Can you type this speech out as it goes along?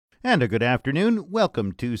And a good afternoon.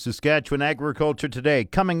 Welcome to Saskatchewan Agriculture Today.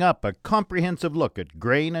 Coming up, a comprehensive look at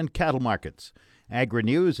grain and cattle markets.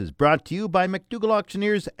 Agri-News is brought to you by McDougall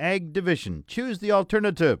Auctioneers Ag Division. Choose the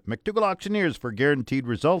alternative. McDougall Auctioneers for guaranteed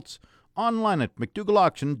results. Online at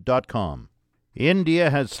mcdougallauction.com.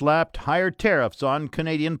 India has slapped higher tariffs on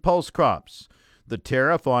Canadian pulse crops. The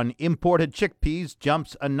tariff on imported chickpeas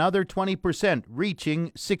jumps another 20%,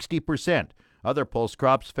 reaching 60%. Other pulse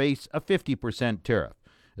crops face a 50% tariff.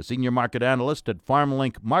 A senior market analyst at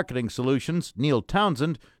FarmLink Marketing Solutions, Neil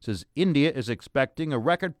Townsend, says India is expecting a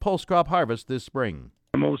record pulse crop harvest this spring.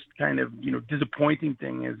 The most kind of disappointing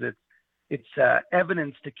thing is that it's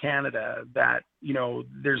evidence to Canada that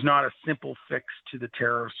there's not a simple fix to the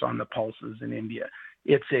tariffs on the pulses in India.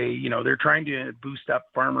 It's they're trying to boost up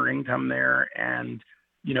farmer income there, and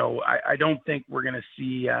I don't think we're going to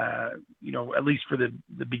see, at least for the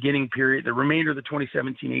beginning period, the remainder of the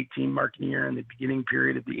 2017-18 marketing year and the beginning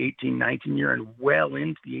period of the 18-19 year and well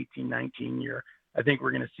into the 18-19 year, I think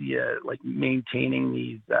we're going to see maintaining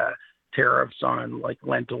these tariffs on like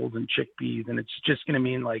lentils and chickpeas. And it's just going to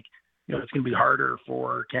mean it's going to be harder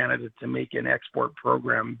for Canada to make an export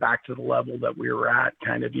program back to the level that we were at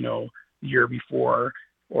the year before.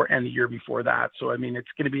 And the year before that. So, it's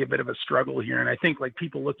going to be a bit of a struggle here. And I think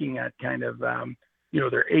people looking at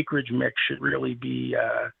their acreage mix should really be,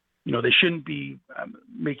 they shouldn't be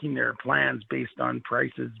making their plans based on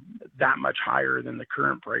prices that much higher than the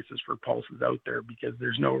current prices for pulses out there, because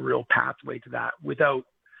there's no real pathway to that without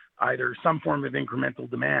either some form of incremental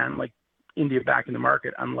demand, like India back in the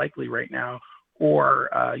market, unlikely right now, or,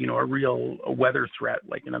 a real weather threat,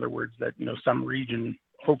 like in other words, that, some region,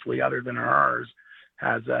 hopefully other than ours,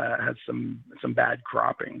 has some bad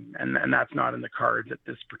cropping, and that's not in the cards at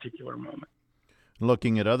this particular moment.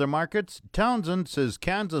 Looking at other markets, Townsend says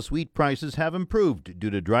Kansas wheat prices have improved due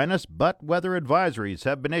to dryness, but weather advisories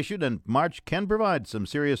have been issued and March can provide some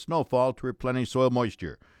serious snowfall to replenish soil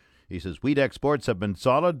moisture. He says wheat exports have been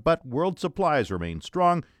solid, but world supplies remain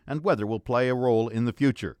strong and weather will play a role in the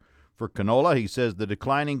future. For canola, he says the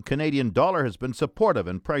declining Canadian dollar has been supportive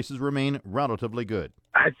and prices remain relatively good.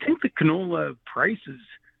 I think the canola prices,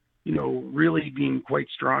 really being quite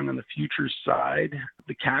strong on the futures side.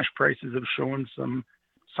 The cash prices have shown some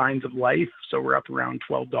signs of life, so we're up around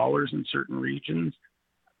 $12 in certain regions.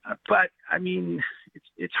 But,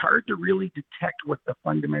 it's hard to really detect what the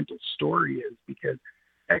fundamental story is, because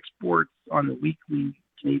exports on the weekly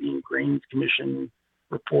Canadian Grains Commission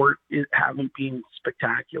report haven't been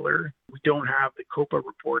spectacular. We don't have the COPA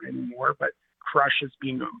report anymore, but crush has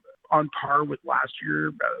been on par with last year,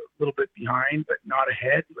 a little bit behind, but not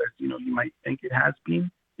ahead, as you might think it has been.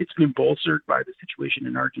 It's been bolstered by the situation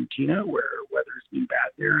in Argentina, where weather has been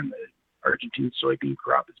bad there, and the Argentine soybean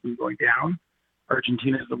crop has been going down.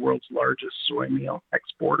 Argentina is the world's largest soy meal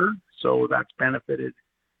exporter, so that's benefited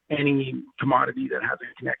any commodity that has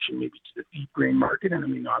a connection maybe to the feed grain market. And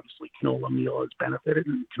obviously canola meal has benefited,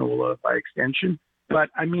 and canola by extension. But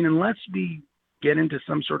unless we get into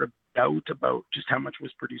some sort of doubt about just how much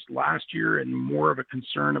was produced last year and more of a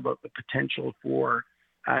concern about the potential for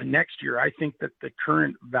next year, I think that the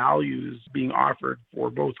current values being offered for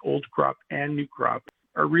both old crop and new crop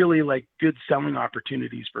are really good selling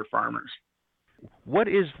opportunities for farmers. What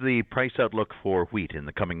is the price outlook for wheat in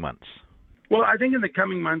the coming months? Well, I think in the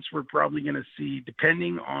coming months, we're probably going to see,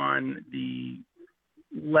 depending on the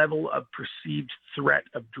level of perceived threat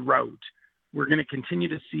of drought, we're going to continue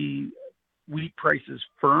to see wheat prices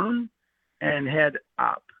firm and head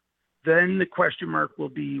up. Then the question mark will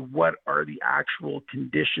be, what are the actual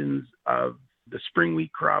conditions of the spring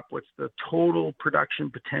wheat crop? What's the total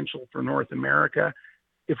production potential for North America?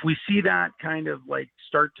 If we see that kind of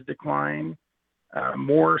start to decline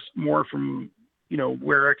more from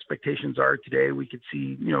where expectations are today, we could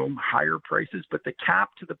see, higher prices, but the cap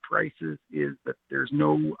to the prices is that there's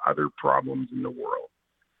no other problems in the world.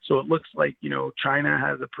 So it looks like, China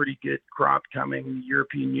has a pretty good crop coming. The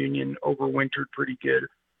European Union overwintered pretty good.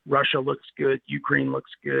 Russia looks good. Ukraine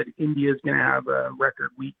looks good. India is going to have a record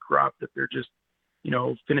wheat crop that they're just,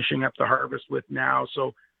 finishing up the harvest with now.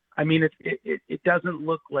 So, it doesn't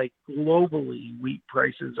look like globally wheat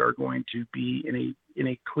prices are going to be in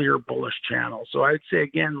a clear bullish channel. So I would say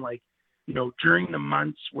again, during the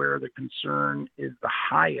months where the concern is the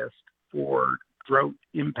highest for drought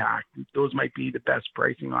impact, those might be the best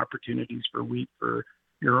pricing opportunities for wheat for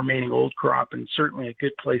your remaining old crop, and certainly a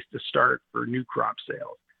good place to start for new crop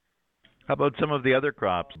sales. How about some of the other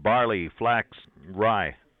crops, barley, flax,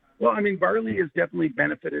 rye? Well, barley has definitely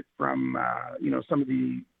benefited from, some of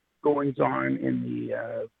the goings on in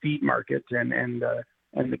the feed market, and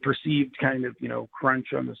and the perceived kind of, crunch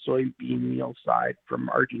on the soybean meal side from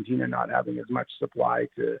Argentina not having as much supply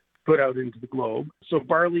to put out into the globe. So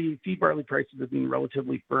feed barley prices have been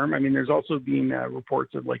relatively firm. I mean, there's also been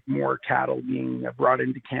reports of like more cattle being brought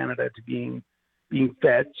into Canada to being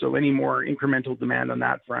fed. So any more incremental demand on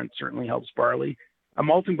that front certainly helps barley.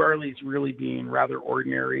 Malting barley is really being rather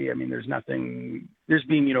ordinary. I mean, there's been,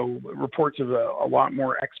 reports of a lot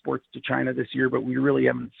more exports to China this year, but we really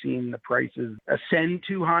haven't seen the prices ascend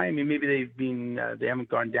too high. I mean, maybe they haven't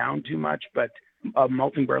gone down too much, but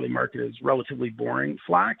malting barley market is relatively boring.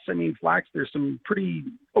 Flax, there's some pretty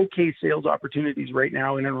okay sales opportunities right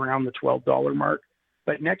now in and around the $12 mark.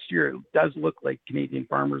 But next year, it does look like Canadian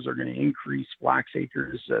farmers are going to increase flax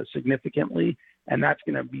acres significantly, and that's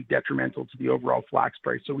going to be detrimental to the overall flax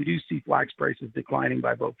price. So we do see flax prices declining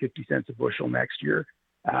by about 50 cents a bushel next year,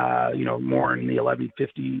 more in the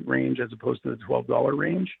 $11.50 range as opposed to the $12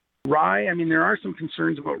 range. Rye, there are some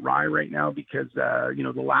concerns about rye right now because,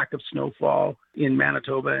 the lack of snowfall in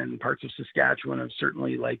Manitoba and parts of Saskatchewan have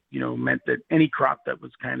certainly meant that any crop that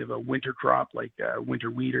was kind of a winter crop, like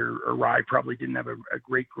winter wheat or rye, probably didn't have a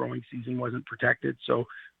great growing season, wasn't protected. So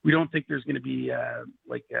we don't think there's going to be a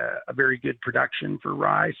very good production for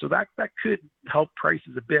rye. So that could help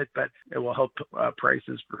prices a bit, but it will help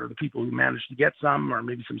prices for the people who manage to get some or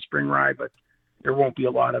maybe some spring rye, but there won't be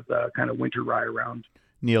a lot of kind of winter rye around.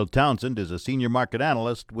 Neil Townsend is a senior market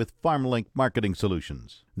analyst with FarmLink Marketing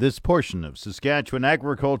Solutions. This portion of Saskatchewan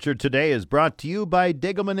Agriculture Today is brought to you by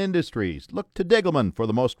Degelman Industries. Look to Degelman for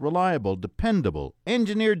the most reliable, dependable,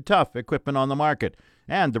 engineered tough equipment on the market.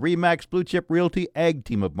 And the RE/MAX Blue Chip Realty Ag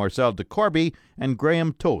Team of Marcel DeCorby and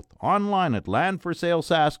Graham Toth, online at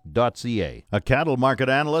landforsalesask.ca. A cattle market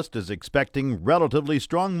analyst is expecting relatively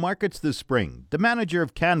strong markets this spring. The manager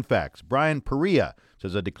of Canfax, Brian Perea,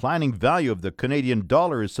 says a declining value of the Canadian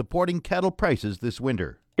dollar is supporting cattle prices this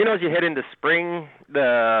winter. As you head into spring,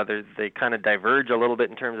 they kind of diverge a little bit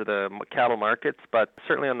in terms of the cattle markets, but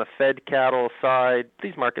certainly on the fed cattle side,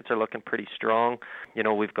 these markets are looking pretty strong.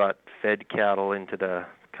 We've got fed cattle into the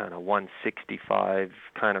kind of 165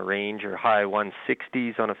 kind of range or high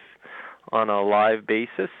 160s on a live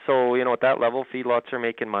basis. So, at that level, feedlots are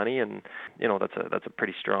making money, and, that's a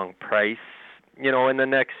pretty strong price. In the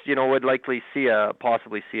next, would likely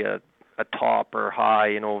possibly see a top or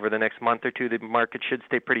high, over the next month or two. The market should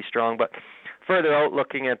stay pretty strong. But further out,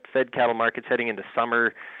 looking at fed cattle markets heading into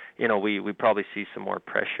summer, we probably see some more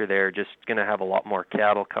pressure there. Just going to have a lot more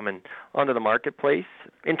cattle coming onto the marketplace.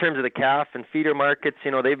 In terms of the calf and feeder markets,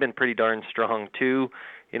 they've been pretty darn strong too.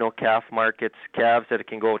 Calf markets, calves that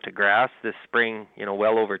can go to grass this spring,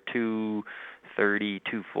 well over $230,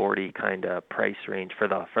 $240 kind of price range for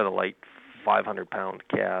the light 500-pound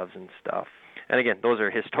calves and stuff. And again, those are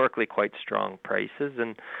historically quite strong prices,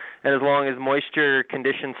 and as long as moisture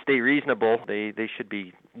conditions stay reasonable, they should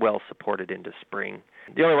be well supported into spring.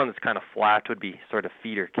 The only one that's kind of flat would be sort of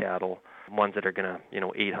feeder cattle, ones that are going to,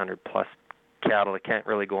 800 plus cattle that can't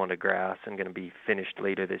really go onto grass and going to be finished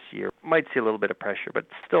later this year. Might see a little bit of pressure, but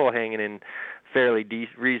still hanging in fairly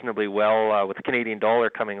reasonably well with the Canadian dollar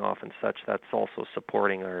coming off and such. That's also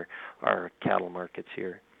supporting our cattle markets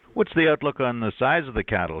here. What's the outlook on the size of the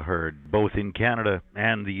cattle herd, both in Canada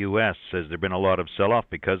and the U.S.? Has there been a lot of sell-off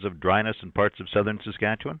because of dryness in parts of southern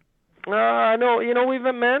Saskatchewan? No, we've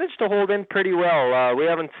managed to hold in pretty well. We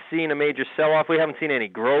haven't seen a major sell-off. We haven't seen any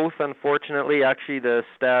growth, unfortunately. Actually, the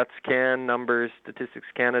Statistics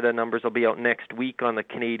Canada numbers will be out next week on the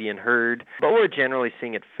Canadian herd, but we're generally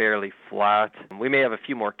seeing it fairly flat. We may have a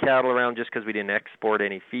few more cattle around just because we didn't export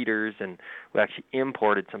any feeders, and we actually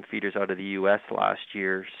imported some feeders out of the U.S. last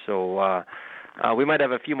year, so we might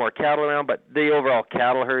have a few more cattle around, but the overall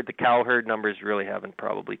cattle herd, the cow herd numbers really haven't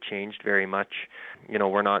probably changed very much.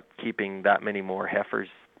 We're not keeping that many more heifers.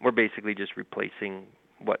 We're basically just replacing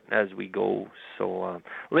as we go. So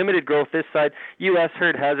limited growth this side. U.S.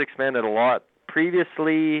 herd has expanded a lot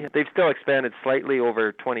previously. They've still expanded slightly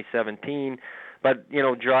over 2017. But,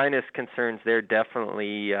 dryness concerns, they're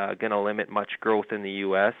definitely going to limit much growth in the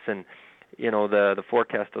U.S., and the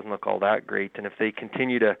forecast doesn't look all that great. And if they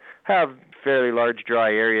continue to have fairly large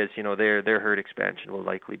dry areas, their herd expansion will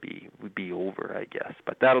likely be over, I guess.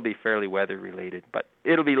 But that'll be fairly weather related. But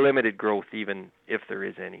it'll be limited growth even if there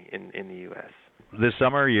is any in the U.S. This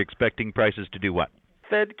summer, are you expecting prices to do what?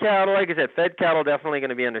 Fed cattle, like I said, fed cattle definitely going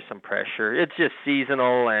to be under some pressure. It's just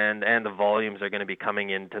seasonal, and the volumes are going to be coming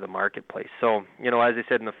into the marketplace. So, as I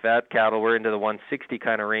said, in the fat cattle, we're into the 160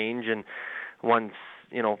 kind of range, and once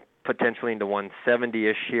potentially into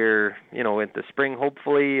 170-ish here, into spring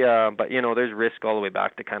hopefully, but there's risk all the way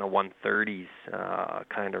back to kind of 130s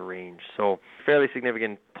kind of range. So fairly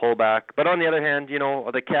significant pullback. But on the other hand,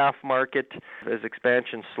 the calf market, as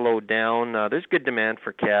expansion slowed down, there's good demand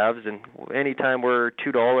for calves, and anytime we're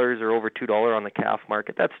 $2 or over $2 on the calf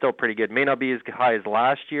market, that's still pretty good. May not be as high as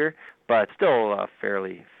last year, but still a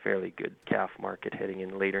fairly good calf market heading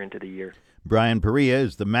in later into the year. Brian Perea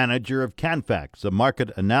is the manager of CanFax, a market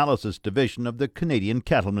analysis division of the Canadian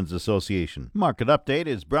Cattlemen's Association. Market Update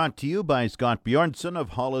is brought to you by Scott Bjornson of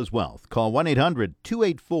Hollis Wealth. Call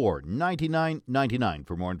 1-800-284-9999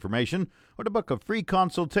 for more information or to book a free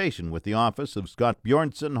consultation with the office of Scott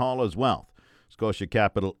Bjornson, Hollis Wealth. Scotia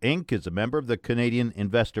Capital Inc. is a member of the Canadian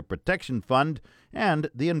Investor Protection Fund and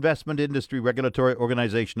the Investment Industry Regulatory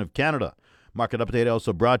Organization of Canada. Market Update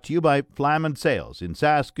also brought to you by Flaman Sales in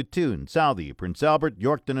Saskatoon, Southey, Prince Albert,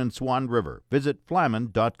 Yorkton, and Swan River. Visit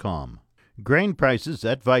flaman.com. Grain prices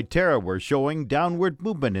at Viterra were showing downward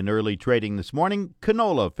movement in early trading this morning.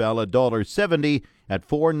 Canola fell $1.70 at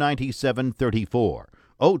 $4.9734.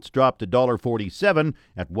 Oats dropped $1.47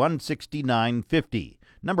 at $1.6950.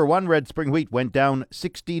 Number 1 red spring wheat went down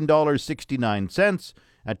 $16.69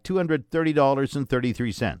 at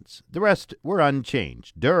 $230.33. The rest were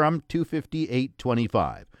unchanged. Durham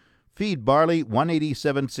 $258.25. Feed barley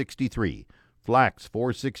 $187.63. Flax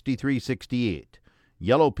 $463.68.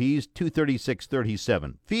 Yellow peas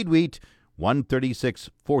 $236.37. Feed wheat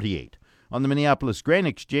 $136.48. On the Minneapolis Grain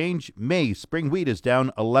Exchange, May spring wheat is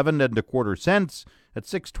down 11 1/4 cents at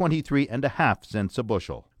 6.23 1/2 cents a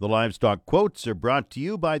bushel. The livestock quotes are brought to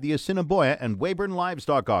you by the Assiniboia and Weyburn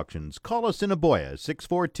Livestock Auctions. Call Assiniboia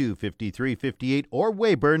 642-5358 or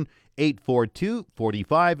Weyburn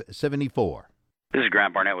 842-4574. This is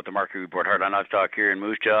Grant Barnett with the Market Report. Hard on livestock here in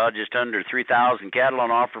Moose Jaw. Just under 3,000 cattle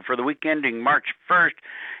on offer for the week ending March 1st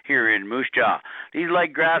here in Moose Jaw. These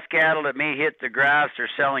light grass cattle that may hit the grass are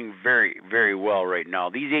selling very, very well right now.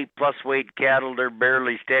 These 8+ weight cattle, they're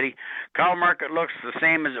barely steady. Cow market looks the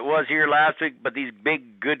same as it was here last week, but these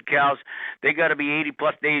big, good cows, they got to be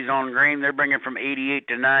 80+ days on grain. They're bringing from 88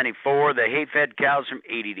 to 94. The hay-fed cows from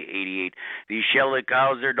 80 to 88. These shelly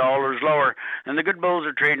cows, they're dollars lower, and the good bulls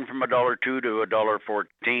are trading from $1.02 to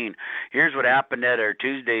 $1.14. Here's what happened at our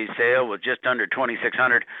Tuesday sale with just under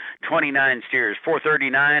 2,600, 29 steers,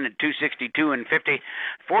 439 at 262 and 50,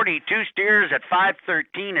 42 steers at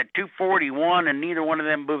 513 at 241, and neither one of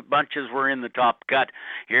them bunches were in the top cut.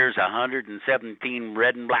 Here's 117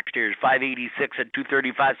 red and black steers, 586 at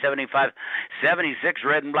 235.75, 76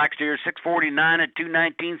 red and black steers, 649 at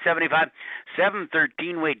 219.75,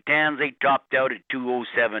 713 weight tans, they topped out at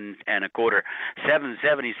 207 1/4,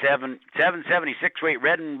 776 weight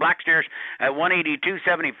red and black steers at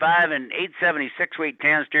 182.75, and 876 weight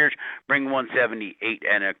tan steers bring 178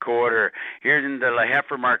 1/4. Here's in the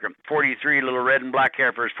heifer market, 43 little red and black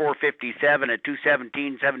heifers, 457 at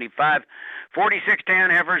 217.75, 46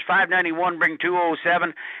 tan heifers, 591 bring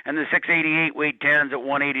 207, and the 688 weight tans at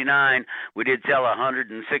 189. We did sell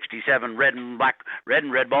 167 red and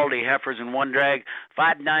red baldy heifers in one drag,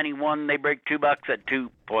 591. They break $2 at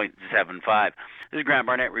 2.75. This is Grant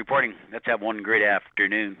Barnett reporting. Let's have one great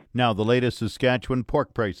afternoon. Now the latest Saskatchewan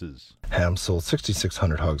pork prices. Ham sold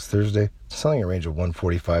 6,600 hogs Thursday, selling a range of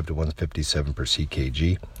 145 to 157 per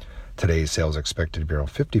CKG. Today's sales expected to be around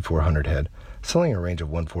 5,400 head, selling a range of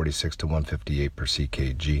 146 to 158 per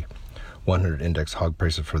CKG. 100 index hog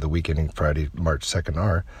prices for the week ending Friday, March 2nd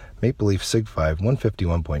are Maple Leaf Sig 5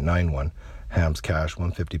 151.91, Hams Cash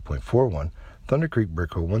 150.41, Thunder Creek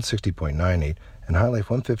Brickhoe 160.98, and High Life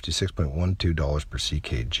 $156.12 per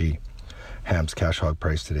CKG. Ham's cash hog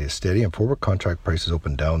price today is steady, and forward contract prices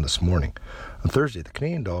opened down this morning. On Thursday, the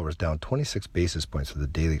Canadian dollar was down 26 basis points with the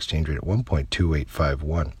daily exchange rate at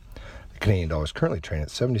 1.2851. The Canadian dollar is currently trading at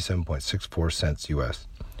 77.64 cents U.S.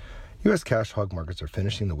 U.S. cash hog markets are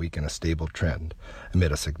finishing the week in a stable trend,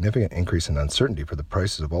 amid a significant increase in uncertainty for the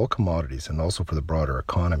prices of all commodities and also for the broader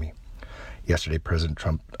economy. Yesterday, President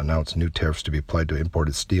Trump announced new tariffs to be applied to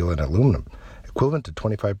imported steel and aluminum, equivalent to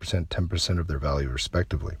 25% 10% of their value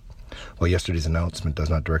respectively. While yesterday's announcement does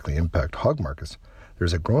not directly impact hog markets, there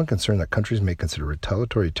is a growing concern that countries may consider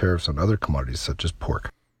retaliatory tariffs on other commodities such as pork.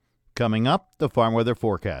 Coming up, the farm weather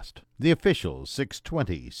forecast. The official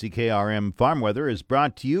 620 CKRM farm weather is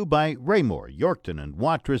brought to you by Raymore, Yorkton, and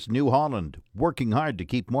Watrous, New Holland, working hard to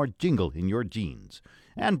keep more jingle in your jeans.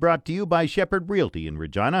 And brought to you by Shepherd Realty in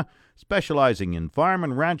Regina, specializing in farm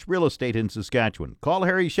and ranch real estate in Saskatchewan. Call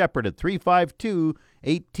Harry Shepherd at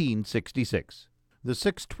 352-1866. The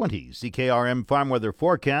 620 CKRM farm weather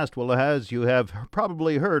forecast will, as you have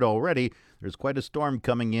probably heard already, There's quite a storm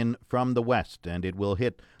coming in from the west, and it will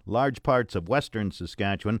hit large parts of western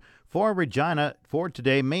Saskatchewan. For Regina, for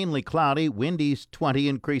today, mainly cloudy, windies 20,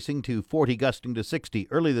 increasing to 40, gusting to 60.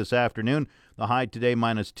 Early this afternoon, the high today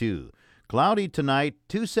 -2. Cloudy tonight,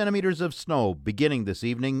 2 centimeters of snow beginning this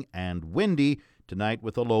evening, and windy tonight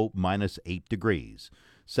with a low -8 degrees.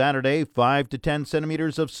 Saturday, 5 to 10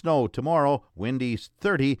 centimeters of snow. Tomorrow, windies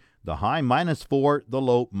 30, the high -4, the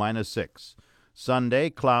low -6. Sunday,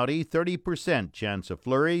 cloudy, 30% chance of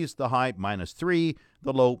flurries, the high -3,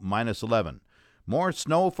 the low -11. More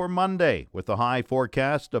snow for Monday, with a high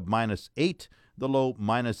forecast of -8, the low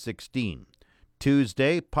 -16.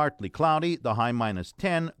 Tuesday, partly cloudy, the high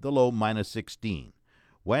 -10, the low -16.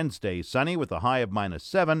 Wednesday, sunny with a high of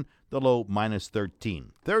 -7, the low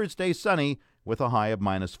 -13. Thursday, sunny with a high of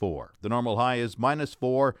 -4. The normal high is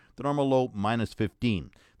 -4, the normal low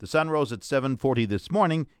 -15. The sun rose at 7:40 this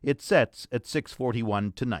morning. It sets at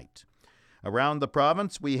 6:41 tonight. Around the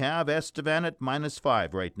province, we have Estevan at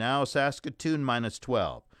 -5 right now, Saskatoon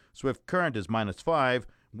 -12. Swift Current is -5,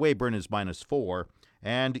 Weyburn is -4,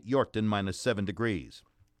 and Yorkton -7 degrees.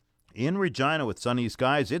 In Regina with sunny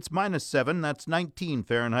skies, it's -7, that's 19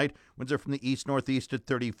 Fahrenheit. Winds are from the east-northeast at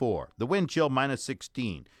 34. The wind chill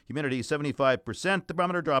 -16. Humidity 75%, the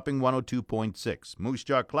barometer dropping 102.6. Moose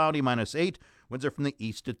Jaw cloudy -8. Winds are from the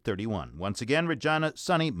east at 31. Once again, Regina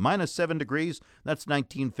sunny -7 degrees, that's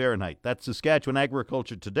 19 Fahrenheit. That's Saskatchewan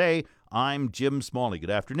Agriculture Today. I'm Jim Smalley. Good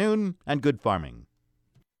afternoon and good farming.